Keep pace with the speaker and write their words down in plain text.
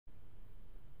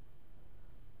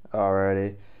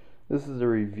Alrighty, this is a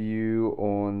review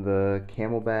on the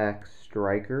Camelbak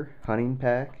Striker hunting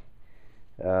pack.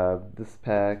 This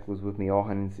pack was with me all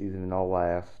hunting season and all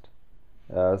last.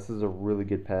 This is a really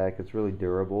good pack. It's really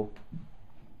durable.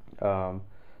 I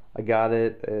got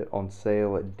it on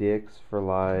sale at Dick's for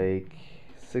like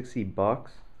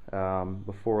 $60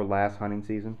 before last hunting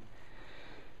season,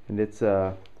 and it's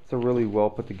a really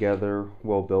well put together,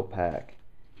 well built pack.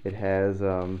 It has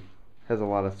a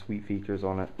lot of sweet features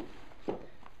on it.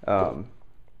 I'll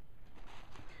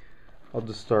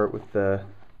just start with the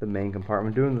main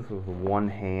compartment. I'm doing this with one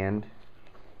hand,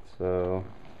 so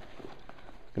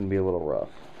it's going to be a little rough.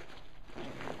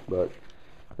 But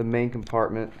the main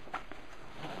compartment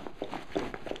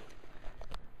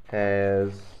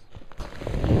has,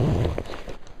 I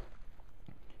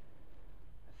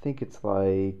think it's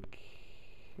like,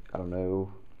 I don't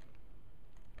know,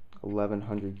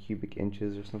 1100 cubic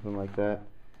inches or something like that.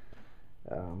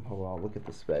 Hold on, I'll look at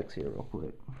the specs here real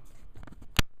quick.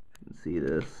 You can see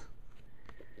this.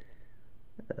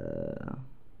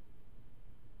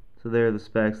 So there are the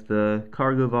specs. The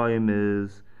cargo volume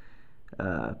is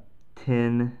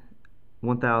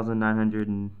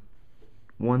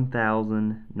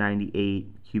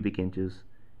 1,098 cubic inches,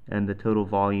 and the total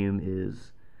volume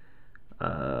is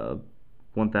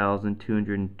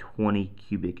 1,220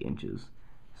 cubic inches.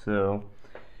 So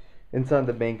inside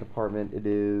the main compartment it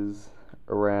is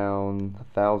around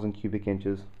 1,000 cubic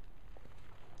inches,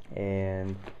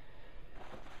 and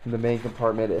in the main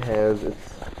compartment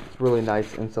it's really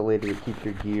nice insulated. It keeps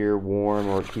your gear warm,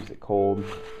 or it keeps it cold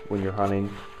when you're hunting.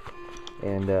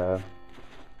 And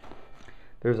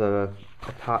there's a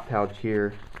top pouch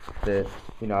here that,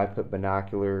 I put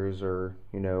binoculars or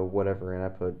whatever, and I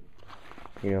put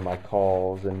my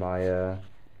calls and my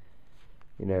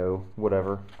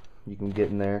whatever you can get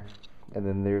in there. And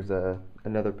then there's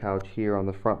another pouch here on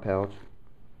the front pouch.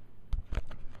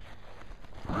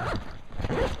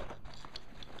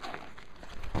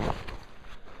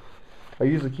 I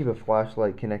usually keep a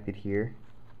flashlight connected here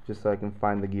just so I can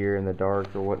find the gear in the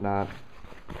dark or whatnot.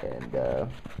 And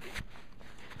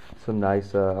some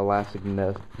nice elastic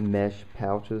mesh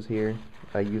pouches here.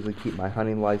 I usually keep my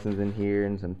hunting license in here,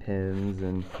 and some pins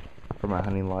and for my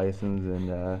hunting license,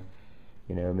 and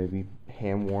maybe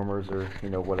hand warmers or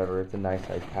whatever. It's a nice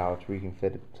size pouch where you can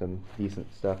fit some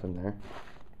decent stuff in there.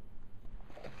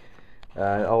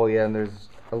 Oh yeah, and there's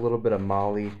a little bit of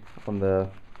molly on the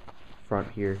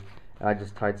front here. I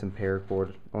just tied some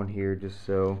paracord on here just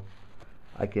so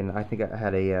I think I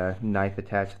had a knife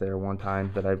attached there one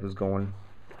time that I was going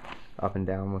up and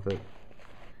down with it.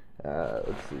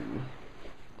 Let's see.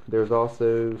 There's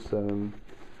also some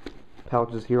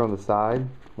pouches here on the side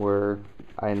where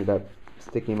I ended up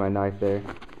sticking my knife there,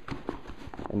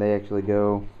 and they actually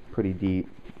go pretty deep.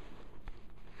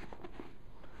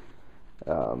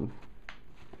 Then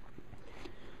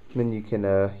you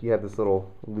have this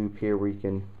little loop here where you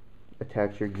can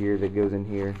attach your gear that goes in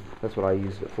here. That's what I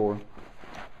used it for.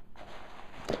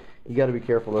 You got to be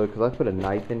careful though, because I put a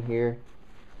knife in here,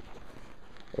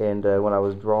 and when I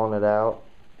was drawing it out,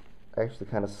 I actually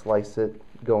kind of sliced it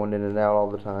going in and out all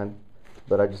the time,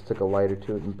 but I just took a lighter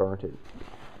to it and burnt it.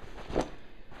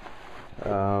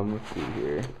 Let's see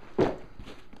here.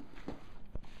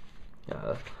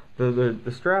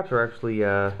 The straps are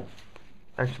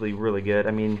actually really good.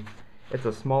 I mean, it's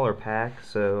a smaller pack,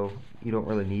 so you don't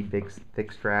really need big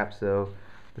thick straps. So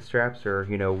the straps are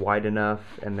wide enough,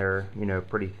 and they're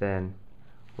pretty thin,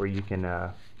 where you can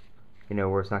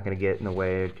where it's not going to get in the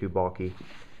way or too bulky.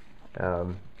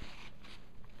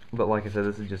 But like I said,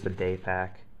 this is just a day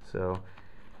pack. So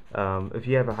if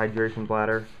you have a hydration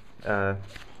bladder,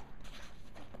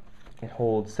 it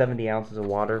holds 70 ounces of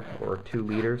water, or 2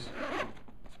 liters.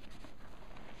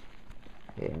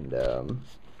 And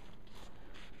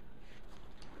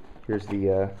here's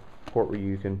the port where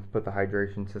you can put the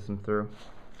hydration system through.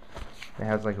 It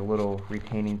has like a little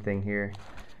retaining thing here.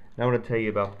 And I want to tell you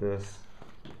about this.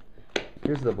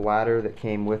 Here's the bladder that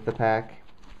came with the pack,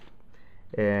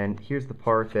 and here's the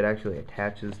part that actually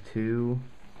attaches to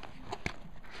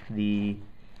the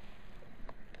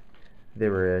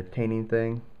retaining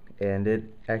thing, and it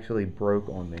actually broke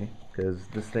on me because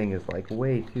this thing is like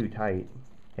way too tight,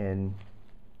 and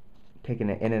taking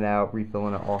it in and out,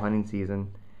 refilling it all hunting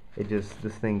season, this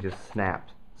thing just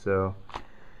snapped. So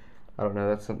I don't know,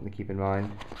 that's something to keep in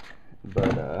mind,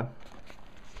 but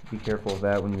be careful of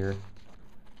that when you're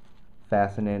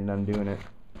fastening it and undoing it.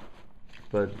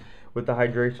 But with the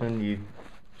hydration, you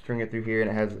string it through here, and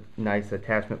it has nice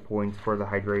attachment points for the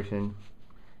hydration,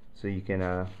 so you can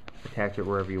attach it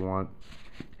wherever you want.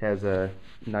 It has a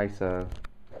nice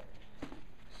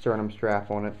sternum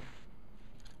strap on it.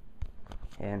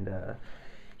 And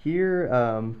here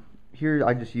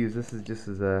I just use, this is just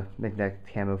as a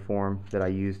knick-knack camo form that I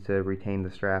use to retain the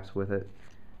straps with it.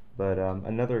 But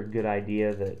another good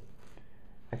idea that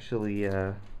actually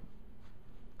I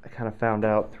kind of found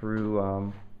out through,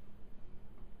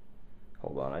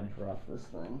 hold on, I dropped this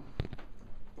thing.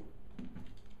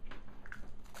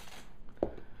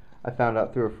 I found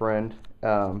out through a friend,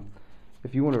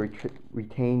 if you want to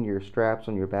retain your straps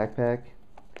on your backpack,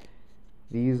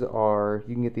 these are,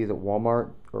 you can get these at Walmart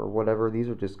or whatever. These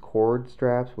are just cord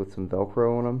straps with some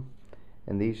Velcro on them,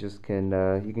 and these just can,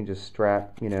 you can just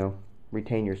strap,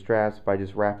 retain your straps by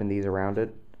just wrapping these around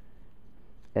it,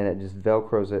 and it just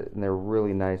Velcros it, and they're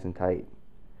really nice and tight.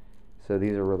 So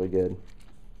these are really good.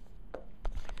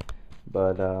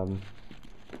 But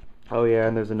oh yeah,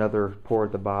 and there's another port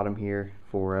at the bottom here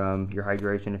for your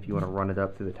hydration if you want to run it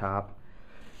up to the top.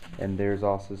 And there's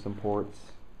also some ports,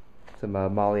 some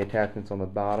MOLLE attachments on the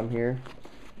bottom here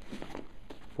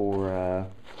for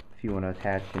if you want to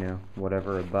attach,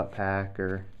 whatever, a butt pack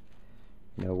or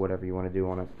whatever you want to do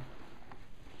on it.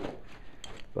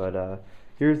 But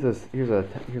here's a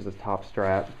top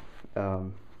strap.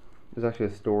 There's actually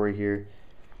a story here.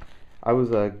 I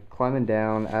was climbing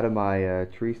down out of my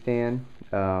tree stand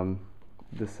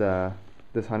this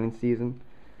hunting season,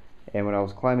 and when I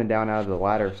was climbing down out of the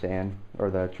ladder stand or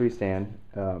the tree stand,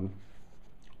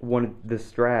 this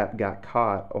strap got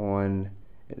caught on,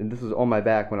 and this was on my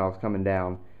back when I was coming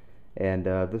down, and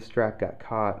this strap got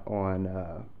caught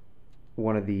on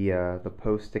one of the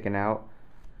posts sticking out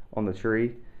on the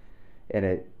tree, and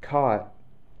it caught,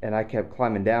 and I kept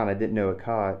climbing down. I didn't know it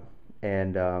caught,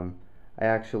 and I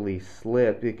actually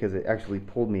slipped because it actually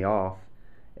pulled me off,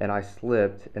 and I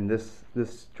slipped, and this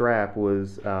strap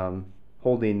was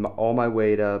holding all my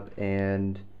weight up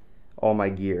and all my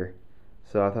gear.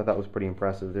 So I thought that was pretty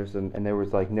impressive. And there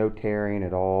was like no tearing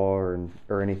at all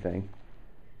or anything.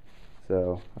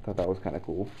 So I thought that was kind of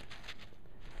cool.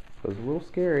 It was a little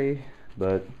scary,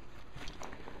 but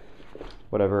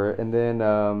whatever. And then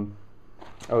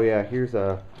oh yeah, here's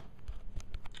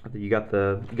you got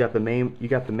the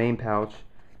main pouch,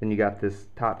 then you got this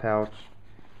top pouch,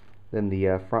 then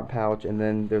the front pouch, and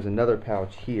then there's another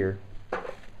pouch here.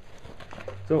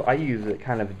 So I use it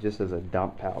kind of just as a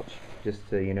dump pouch, just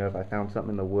to, if I found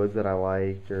something in the woods that I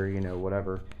liked, or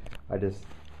whatever, I just,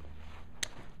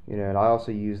 and I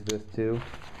also use this too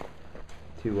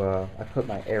to I put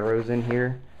my arrows in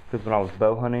here, because when I was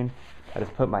bow hunting, I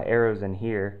just put my arrows in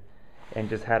here and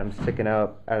just had them sticking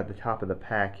up out of the top of the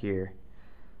pack here.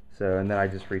 So, and then I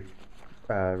just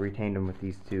retained them with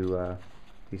these two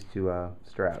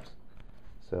straps.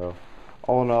 So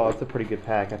all in all, it's a pretty good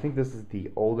pack. I think this is the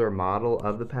older model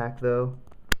of the pack though.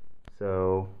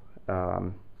 So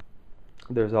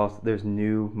there's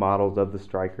new models of the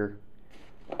Striker,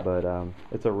 but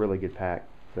it's a really good pack.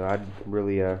 So I'd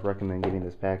really recommend getting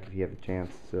this pack if you have a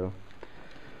chance. So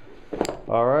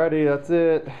alrighty, that's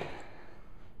it.